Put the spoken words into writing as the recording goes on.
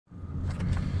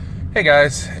Hey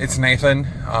guys, it's Nathan.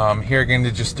 Here again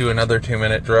to just do another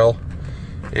 2-minute drill.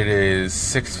 It is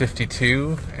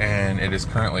 6:52 and it is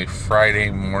currently Friday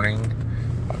morning,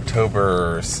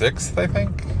 October 6th, I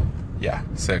think. Yeah,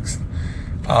 6th.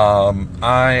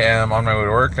 I am on my way to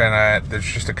work and there's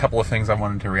just a couple of things I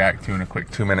wanted to react to in a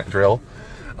quick 2-minute drill.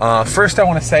 First, I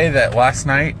want to say that last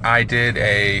night I did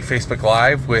a Facebook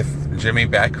Live with Jimmy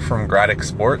Beck from Graddick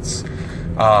Sports.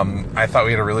 I thought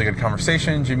we had a really good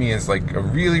conversation. Jimmy is like a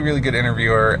really, really good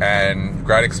interviewer, and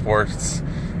Graddick Sports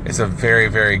is a very,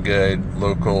 very good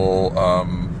local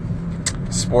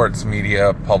sports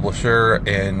media publisher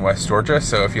in West Georgia.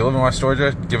 So if you live in West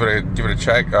Georgia, give it a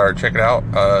check or check it out.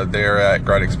 They're at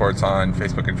Graddick Sports on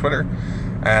Facebook and Twitter.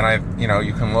 And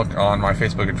you can look on my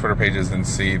Facebook and Twitter pages and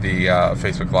see the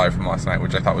Facebook Live from last night,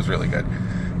 which I thought was really good.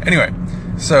 Anyway,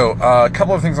 so a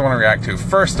couple of things I want to react to.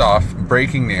 First off,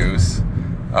 breaking news.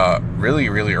 Really,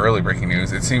 really early breaking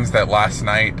news. It seems that last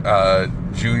night,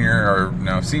 senior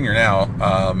now,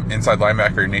 inside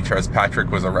linebacker Natrez Patrick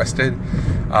was arrested.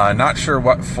 Not sure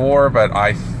what for, but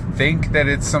I think that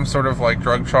it's some sort of like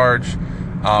drug charge.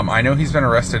 I know he's been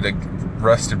arrested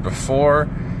before.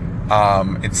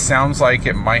 It sounds like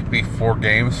it might be 4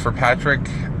 games for Patrick.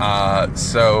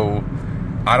 So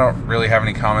I don't really have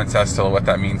any comments as to what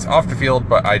that means off the field,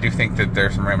 but I do think that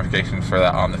there's some ramifications for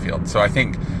that on the field. So I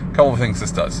think a couple of things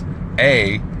this does.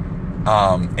 It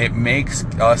makes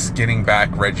us getting back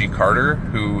Reggie Carter,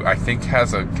 who I think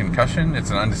has a concussion.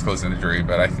 It's an undisclosed injury,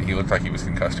 but I think he looked like he was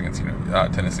concussed against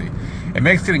Tennessee. It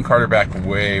makes getting Carter back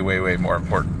way, way, way more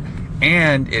important.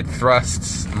 And it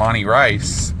thrusts Monty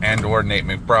Rice and or Nate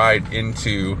McBride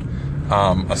into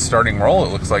a starting role,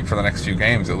 it looks like, for the next few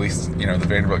games, at least, the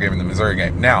Vanderbilt game and the Missouri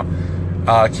game. Now,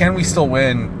 can we still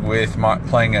win with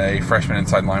playing a freshman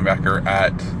inside linebacker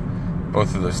at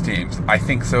both of those teams? I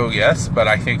think so, yes, but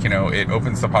I think, it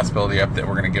opens the possibility up that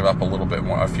we're going to give up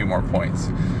a few more points.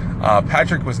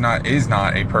 Patrick is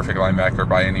not a perfect linebacker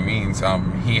by any means.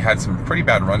 He had some pretty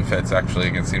bad run fits, actually,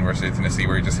 against the University of Tennessee,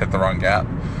 where he just hit the wrong gap.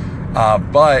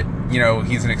 But,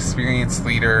 he's an experienced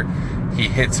leader. He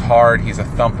hits hard. He's a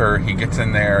thumper. He gets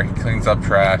in there. He cleans up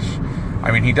trash.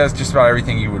 I mean, he does just about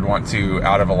everything you would want to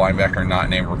out of a linebacker not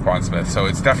named Raquan Smith. So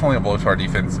it's definitely a blow to our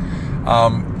defense.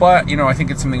 But, I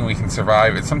think it's something we can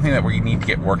survive. It's something that we need to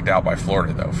get worked out by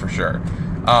Florida, though, for sure.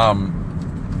 But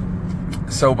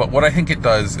what I think it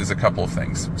does is a couple of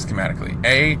things schematically.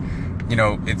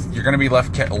 You're going to be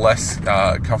less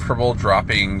comfortable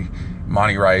dropping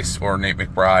Monty Rice or Nate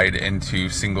McBride into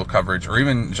single coverage, or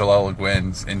even Jaleel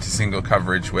Gwynns into single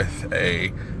coverage with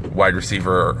a wide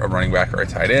receiver, a running back, or a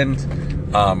tight end.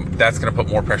 That's going to put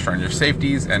more pressure on your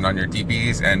safeties and on your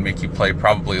DBs and make you play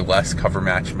probably less cover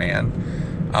match man.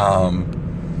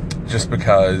 Just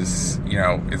because,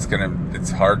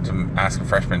 it's hard to ask a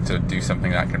freshman to do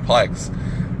something that complex.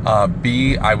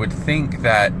 B, I would think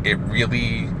that it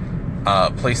really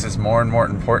places more and more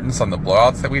importance on the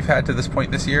blowouts that we've had to this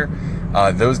point this year.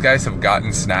 Those guys have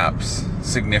gotten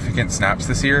significant snaps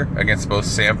this year against both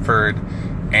Samford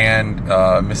and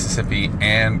Mississippi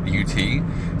and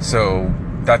UT. So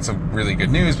that's a really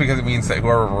good news, because it means that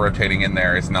whoever we're rotating in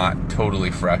there is not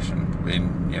totally fresh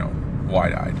and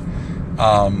wide-eyed.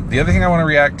 The other thing I want to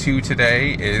react to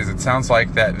today is it sounds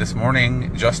like that this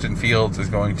morning Justin Fields is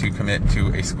going to commit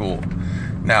to a school.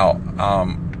 Now,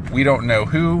 we don't know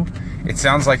who. It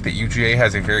sounds like that UGA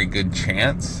has a very good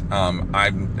chance.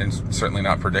 I'm certainly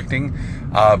not predicting.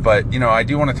 But, I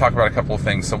do want to talk about a couple of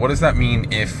things. So what does that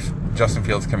mean if Justin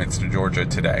Fields commits to Georgia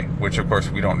today? Which, of course,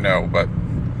 we don't know, but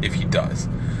if he does.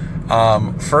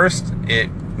 First, it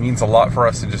means a lot for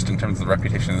us just in terms of the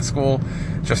reputation of the school.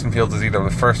 Justin Fields is either the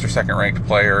first or second ranked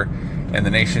player in the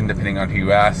nation, depending on who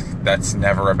you ask. That's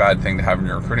never a bad thing to have in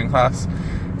your recruiting class.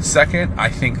 Second, I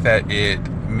think that it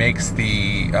makes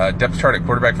the depth chart at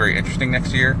quarterback very interesting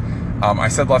next year. I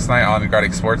said last night on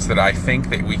Graddick Sports that I think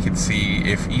that we could see,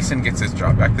 if Eason gets his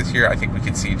job back this year, I think we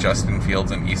could see Justin Fields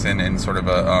and Eason in sort of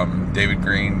a David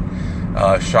Green,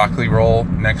 Shockley role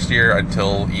next year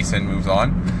until Eason moves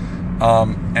on.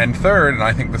 And third, and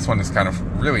I think this one is kind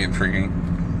of really intriguing,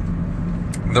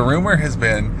 the rumor has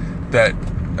been that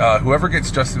whoever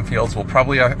gets Justin Fields will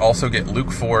probably also get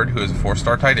Luke Ford, who is a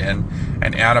 4-star tight end,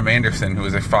 and Adam Anderson, who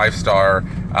is a 5-star,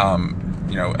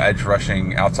 edge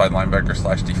rushing outside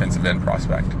linebacker / defensive end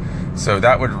prospect. So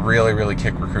that would really, really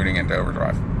kick recruiting into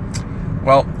overdrive.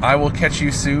 Well, I will catch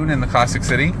you soon in the Classic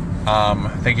City.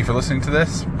 Thank you for listening to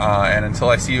this, and until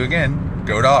I see you again,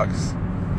 go Dogs.